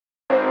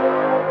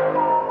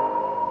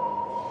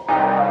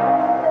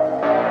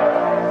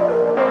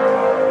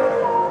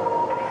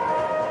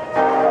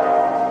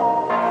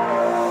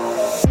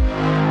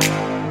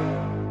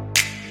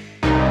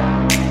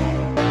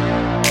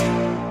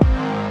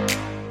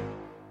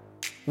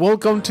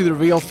Welcome to the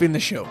Real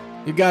Fitness Show.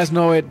 You guys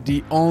know it,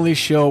 the only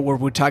show where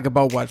we talk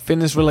about what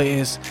fitness really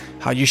is,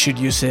 how you should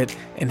use it,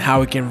 and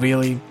how it can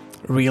really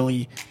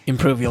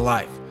improve your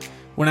life.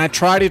 When I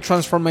tried to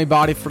transform my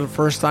body for the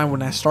first time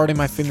when I started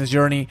my fitness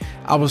journey,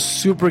 I was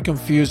super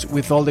confused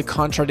with all the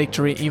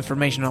contradictory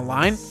information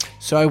online.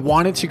 So I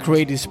wanted to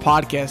create this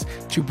podcast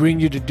to bring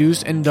you the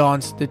do's and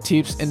don'ts, the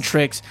tips and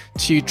tricks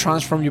to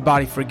transform your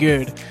body for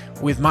good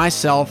with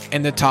myself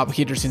and the top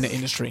hitters in the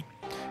industry.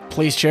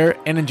 Please share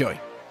and enjoy.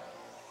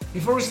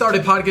 Before we start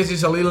the podcast,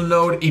 just a little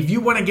note. If you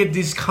want to get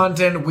this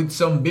content with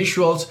some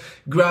visuals,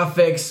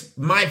 graphics,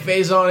 my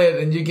face on it,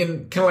 and you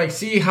can kind of like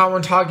see how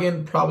I'm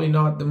talking, probably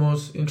not the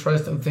most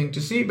interesting thing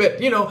to see, but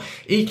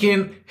it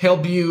can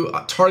help you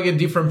target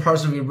different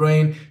parts of your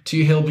brain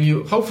to help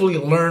you hopefully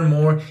learn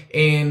more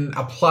and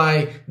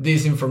apply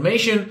this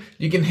information.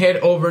 You can head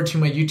over to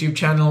my YouTube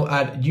channel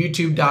at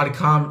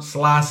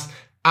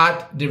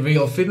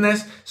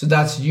youtube.com/@therealfitness. So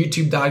that's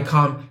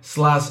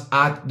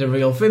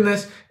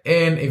youtube.com/@therealfitness.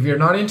 And if you're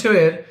not into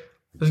it,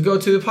 let's go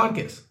to the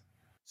podcast.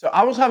 So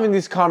I was having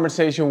this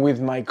conversation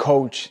with my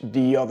coach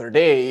the other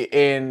day,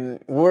 and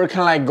we're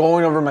kind of like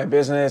going over my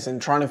business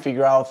and trying to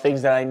figure out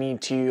things that I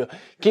need to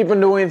keep on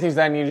doing, things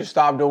that I need to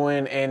stop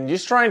doing, and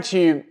just trying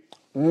to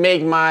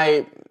make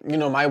my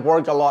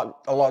work a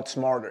lot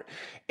smarter.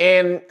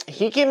 And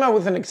he came up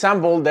with an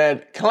example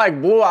that kind of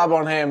like blew up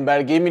on him,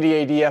 but gave me the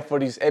idea for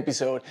this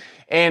episode.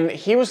 And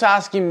he was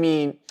asking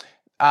me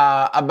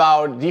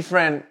about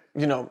different,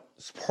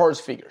 sports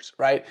figures,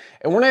 right?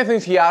 And one of the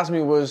things he asked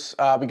me was,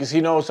 because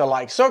he knows I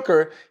like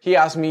soccer, he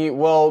asked me,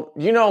 well,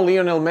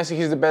 Lionel Messi,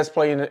 he's the best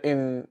player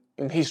in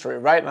history,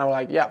 right? And I'm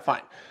like, yeah,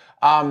 fine.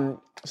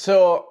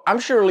 So I'm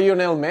sure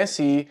Lionel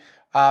Messi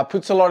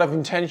puts a lot of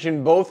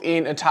intention both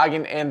in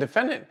attacking and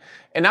defending.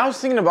 And I was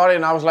thinking about it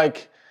and I was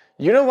like,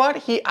 you know what?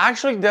 He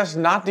actually does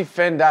not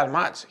defend that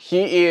much.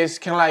 He is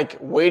kind of like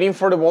waiting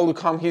for the ball to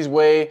come his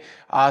way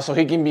so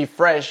he can be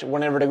fresh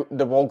whenever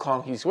the ball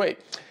comes his way.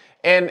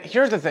 And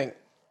here's the thing.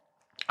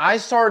 I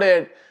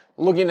started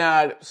looking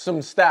at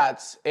some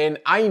stats and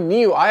I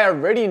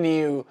already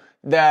knew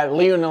that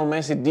Lionel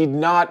Messi did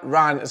not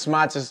run as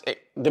much as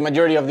the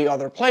majority of the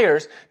other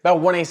players. But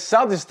when I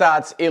saw the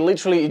stats, it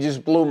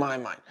just blew my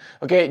mind.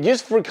 Okay,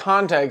 just for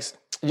context,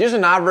 just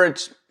an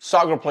average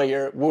soccer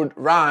player would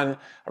run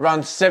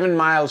around 7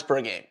 miles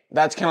per game.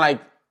 That's kind of like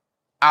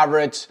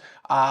average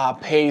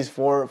pace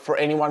for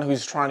anyone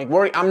who's trying to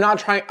work. I'm not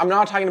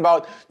talking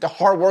about the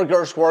hard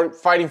workers who are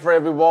fighting for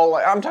every ball.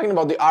 I'm talking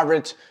about the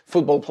average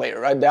football player,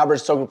 right? The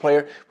average soccer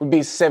player would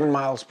be 7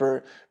 miles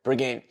per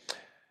game.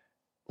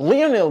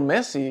 Lionel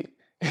Messi,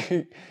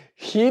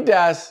 he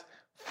does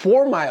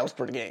 4 miles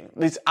per game.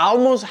 It's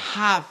almost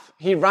half.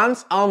 He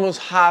runs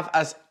almost half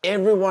as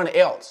everyone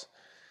else.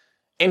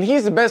 And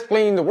he's the best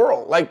player in the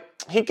world. Like,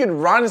 he could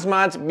run as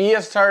much, be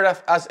as tired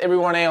as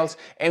everyone else,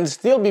 and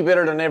still be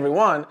better than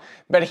everyone.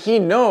 But he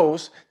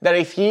knows that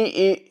if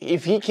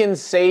he can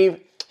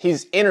save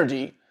his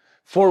energy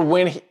for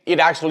when it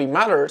actually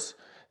matters,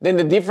 then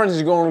the difference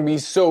is going to be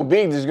so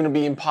big, it's going to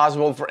be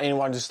impossible for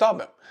anyone to stop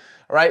him.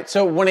 All right?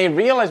 So when I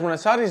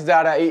saw this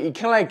data,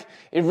 it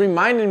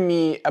reminded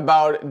me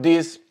about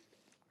this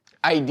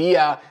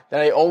idea that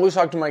I always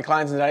talk to my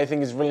clients and that I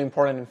think is really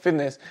important in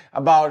fitness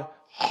about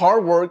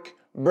hard work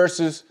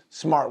versus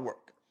smart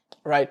work,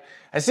 right?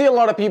 I see a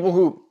lot of people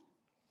who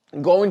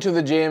go into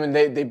the gym and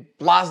they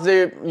blast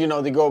they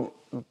go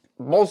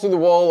balls to the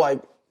wall, like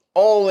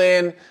all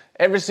in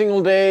every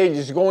single day,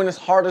 just going as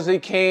hard as they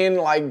can,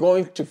 like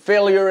going to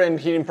failure and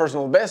hitting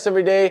personal best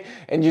every day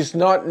and just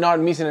not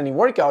missing any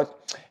workouts.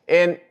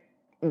 And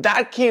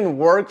that can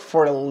work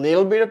for a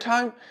little bit of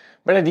time,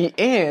 but at the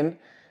end,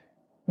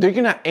 they're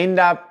going to end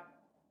up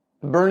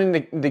burning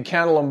the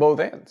candle on both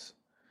ends.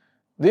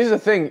 This is the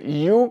thing,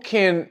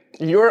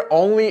 you're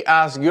only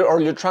as good, or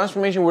your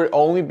transformation will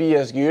only be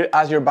as good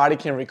as your body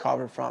can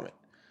recover from it.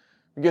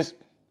 Because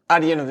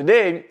at the end of the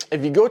day,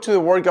 if you go to the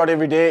workout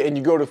every day and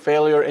you go to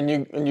failure and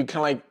you kind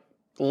of like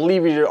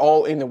leave it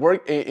all in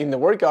the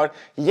workout,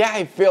 yeah,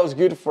 it feels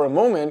good for a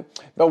moment,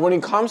 but when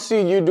it comes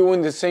to you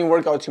doing the same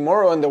workout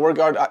tomorrow and the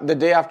workout the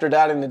day after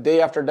that and the day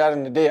after that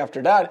and the day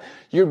after that,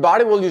 your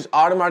body will just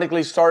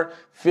automatically start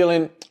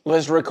feeling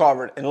less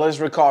recovered and less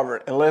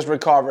recovered and less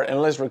recovered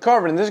and less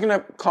recovered, and this is going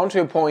to come to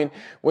a point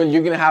where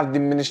you're going to have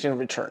diminishing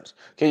returns.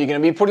 Okay, you're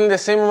going to be putting the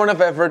same amount of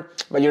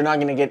effort, but you're not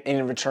going to get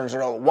any returns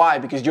at all. Why?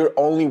 Because you're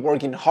only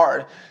working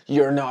hard,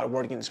 you're not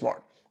working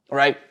smart, all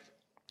right?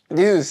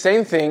 This is the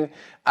same thing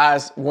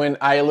as when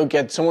I look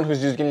at someone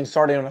who's just getting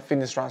started on a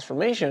fitness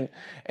transformation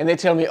and they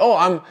tell me,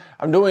 oh,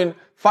 I'm doing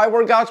 5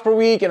 workouts per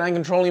week and I'm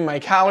controlling my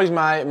calories,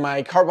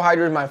 my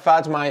carbohydrates, my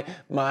fats, my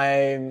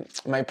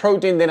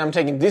protein, then I'm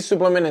taking this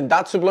supplement and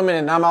that supplement,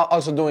 and I'm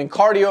also doing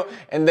cardio,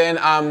 and then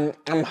I'm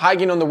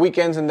hiking on the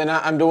weekends, and then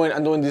I'm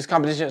doing these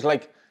competitions.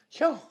 Like,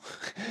 yo,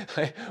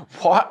 like,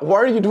 what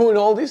are you doing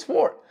all this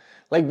for?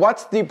 Like,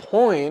 what's the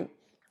point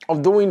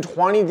of doing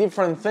 20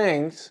 different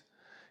things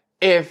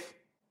if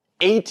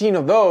 18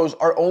 of those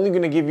are only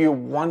going to give you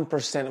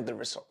 1% of the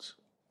results?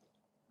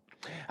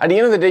 At the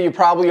end of the day, you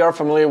probably are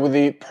familiar with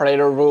the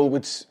Pareto rule,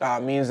 which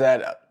means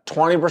that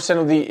 20%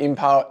 of the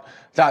impact,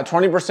 that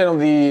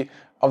 20%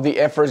 of the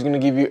effort is going to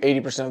give you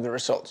 80% of the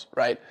results,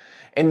 right?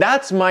 And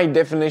that's my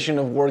definition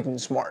of working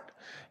smart.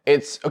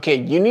 It's okay.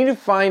 You need to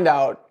find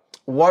out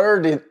what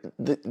are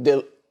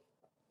the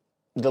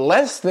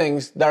less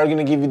things that are going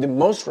to give you the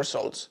most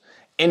results,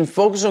 and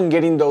focus on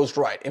getting those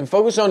right, and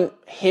focus on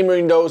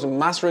hammering those and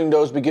mastering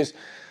those. Because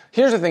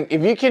here's the thing: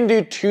 if you can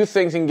do 2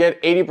 things and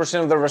get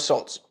 80% of the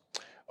results,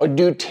 or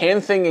do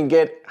 10 things and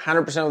get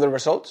 100% of the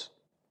results,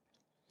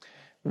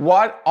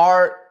 what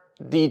are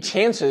the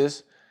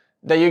chances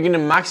that you're going to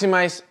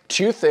maximize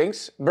 2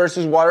 things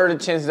versus what are the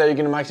chances that you're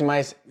going to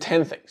maximize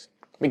 10 things?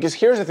 Because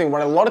here's the thing: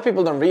 what a lot of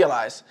people don't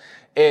realize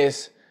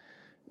is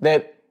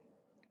that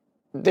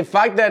the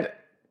fact that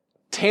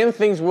 10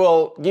 things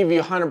will give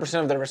you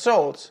 100% of the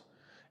results,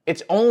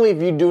 it's only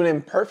if you do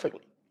them perfectly.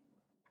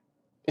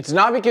 It's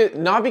not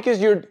because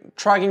you're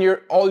tracking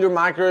all your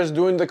macros,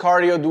 doing the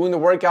cardio, doing the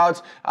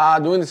workouts,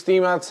 doing the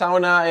steam out,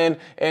 sauna,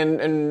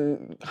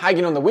 and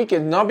hiking on the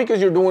weekend. Not because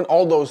you're doing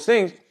all those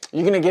things,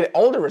 you're gonna get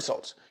all the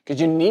results,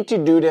 because you need to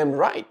do them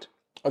right.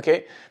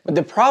 Okay? But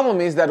the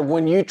problem is that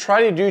when you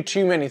try to do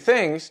too many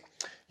things,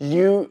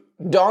 you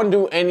don't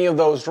do any of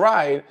those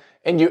right,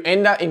 and you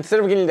end up, instead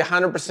of getting the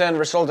 100%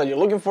 results that you're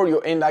looking for, you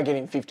end up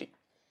getting 50.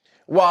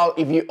 While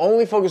if you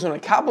only focus on a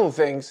couple of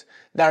things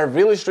that are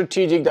really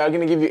strategic, that are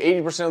going to give you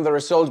 80% of the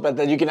results, but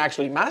that you can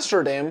actually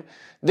master them,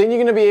 then you're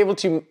going to be able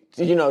to,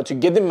 to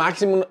get the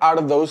maximum out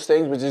of those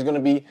things, which is going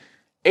to be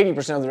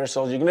 80% of the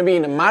results. You're going to be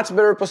in a much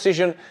better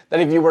position than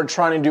if you were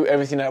trying to do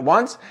everything at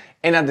once.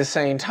 And at the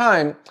same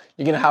time,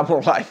 you're going to have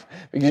more life,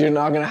 because you're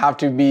not going to have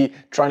to be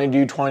trying to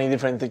do 20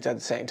 different things at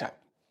the same time.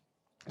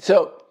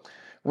 So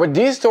what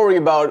this story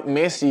about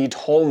Messi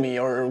told me,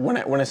 or when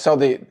I saw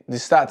the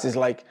stats, is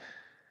like,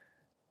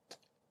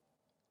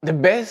 the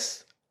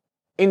best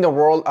in the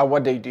world at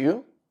what they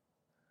do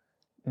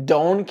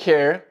don't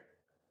care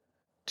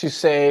to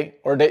say,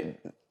 or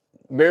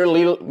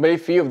very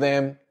few of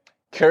them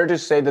care to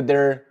say that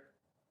they're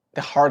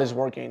the hardest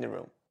worker in the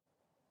room.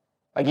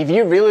 Like, if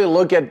you really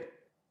look at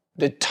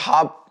the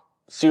top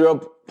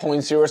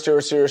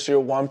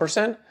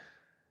 0.00001%,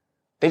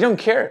 they don't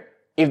care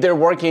if they're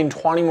working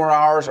 20 more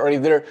hours, or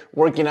if they're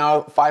working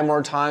out 5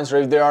 more times, or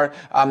if they are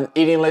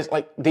eating less.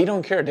 Like, they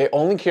don't care. They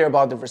only care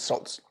about the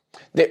results.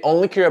 They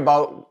only care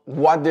about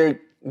what they're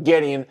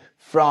getting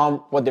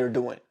from what they're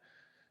doing.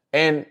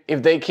 And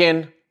if they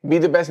can be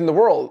the best in the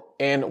world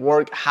and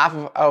work half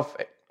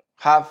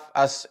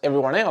as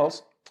everyone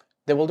else,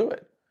 they will do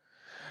it.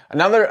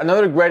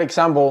 Another great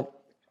example,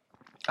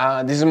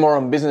 this is more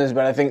on business,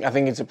 but I think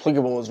it's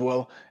applicable as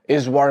well,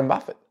 is Warren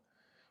Buffett.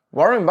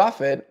 Warren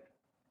Buffett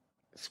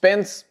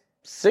spends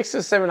 6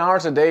 to 7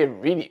 hours a day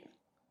reading.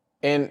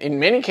 And in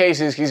many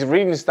cases, he's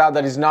reading stuff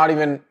that is not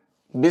even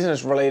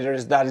business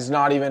related, that is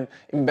not even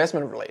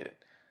investment related.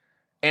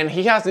 And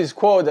he has this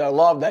quote that I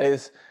love, that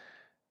is,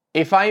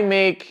 if I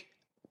make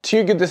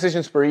 2 good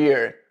decisions per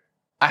year,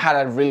 I had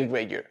a really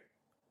great year.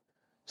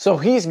 So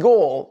his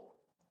goal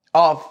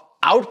of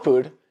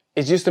output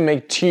is just to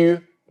make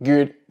 2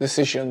 good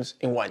decisions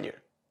in 1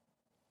 year.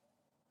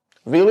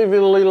 Really,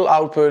 really little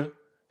output.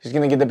 He's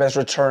going to get the best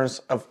returns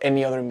of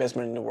any other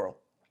investment in the world.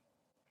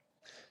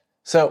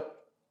 So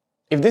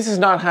if this is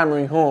not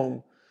hammering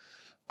home,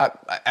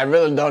 I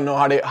really don't know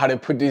how to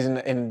put this in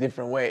a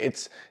different way.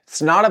 It's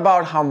not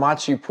about how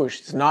much you push.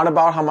 It's not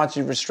about how much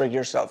you restrict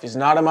yourself. It's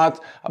not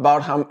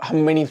about how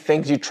many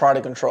things you try to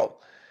control.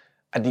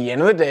 At the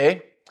end of the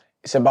day,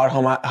 it's about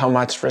how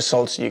much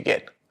results you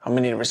get. How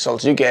many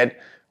results you get.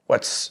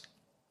 What's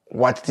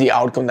the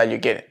outcome that you're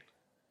getting.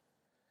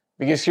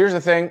 Because here's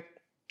the thing.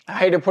 I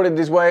hate to put it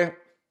this way.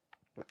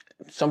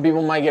 Some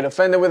people might get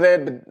offended with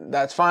it, but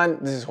that's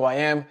fine. This is who I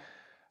am.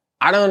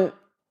 I don't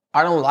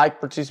like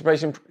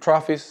participation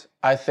trophies.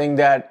 I think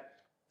that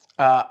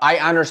I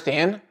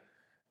understand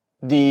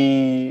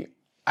the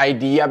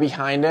idea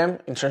behind them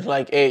in terms of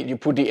like, hey, you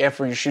put the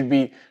effort, you should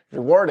be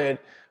rewarded.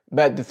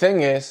 But the thing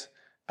is,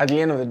 at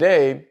the end of the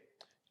day,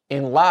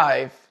 in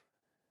life,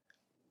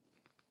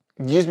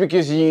 just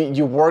because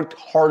you worked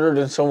harder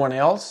than someone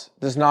else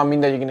does not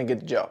mean that you're going to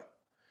get the job.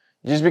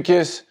 Just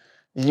because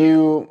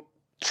you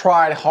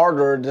tried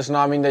harder does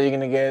not mean that you're going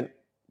to get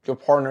your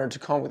partner to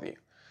come with you.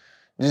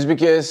 Just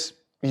because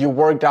you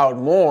worked out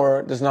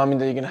more does not mean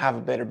that you're going to have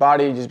a better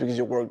body. Just because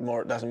you work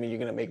more doesn't mean you're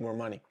going to make more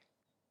money.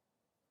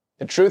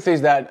 The truth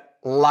is that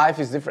life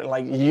is different.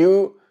 Like,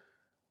 you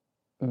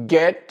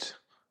get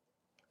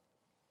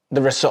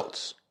the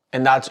results,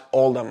 and that's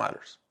all that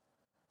matters.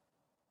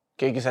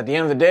 Okay, because at the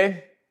end of the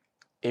day,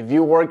 if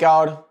you work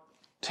out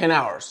 10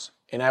 hours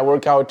and I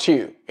work out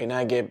 2 and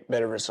I get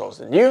better results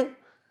than you,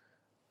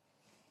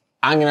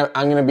 I'm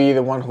gonna be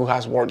the one who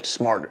has worked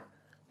smarter.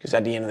 Because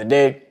at the end of the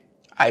day,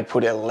 I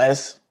put in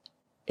less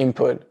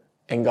input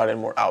and got in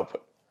more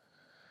output.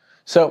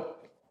 So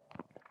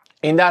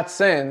in that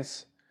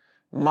sense,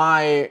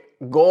 my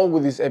goal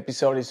with this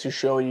episode is to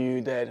show you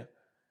that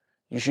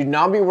you should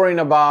not be worrying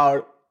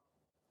about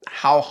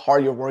how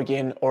hard you're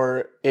working,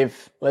 or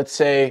if, let's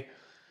say,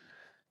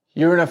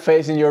 you're in a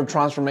phase in your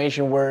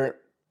transformation where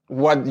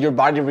what your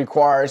body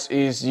requires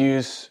is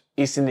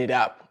easing it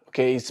up.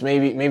 Okay, it's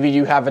maybe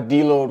you have a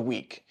deload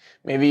week.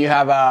 Maybe you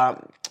have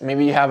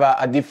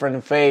a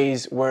different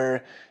phase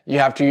where you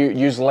have to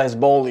use less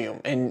volume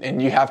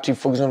and you have to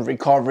focus on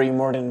recovery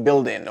more than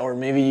building, or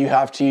maybe you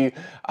have to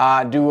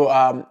do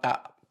a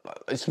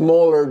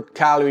smaller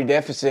calorie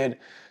deficit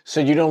so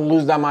you don't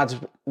lose that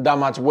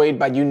much weight,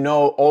 but you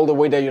know all the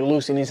weight that you're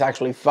losing is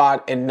actually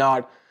fat and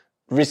not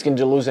risking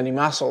to lose any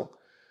muscle.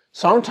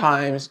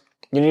 Sometimes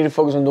you need to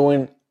focus on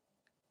doing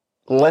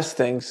less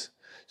things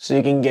so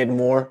you can get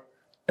more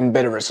and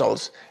better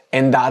results.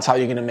 And that's how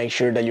you're going to make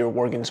sure that you're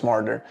working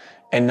smarter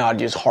and not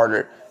just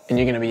harder. And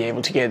you're going to be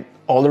able to get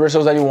all the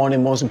results that you want.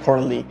 And most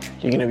importantly,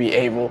 you're going to be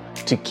able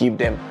to keep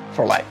them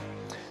for life.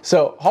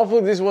 So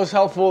hopefully this was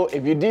helpful.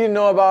 If you didn't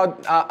know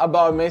about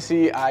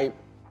Messi, I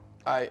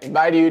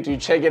invite you to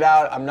check it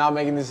out. I'm not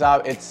making this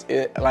up. It's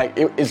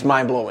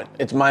mind blowing.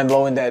 It's mind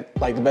blowing that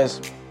like the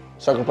best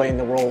soccer player in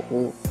the world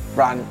will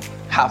run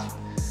half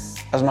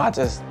as much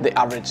as the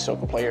average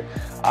soccer player.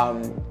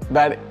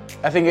 But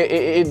I think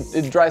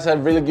it drives a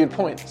really good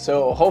point.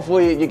 So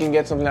hopefully you can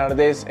get something out of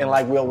this. And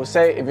like we always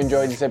say, if you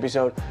enjoyed this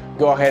episode,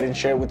 go ahead and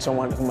share it with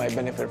someone who might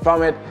benefit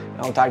from it.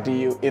 And I'll talk to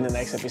you in the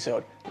next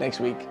episode next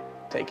week.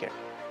 Take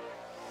care.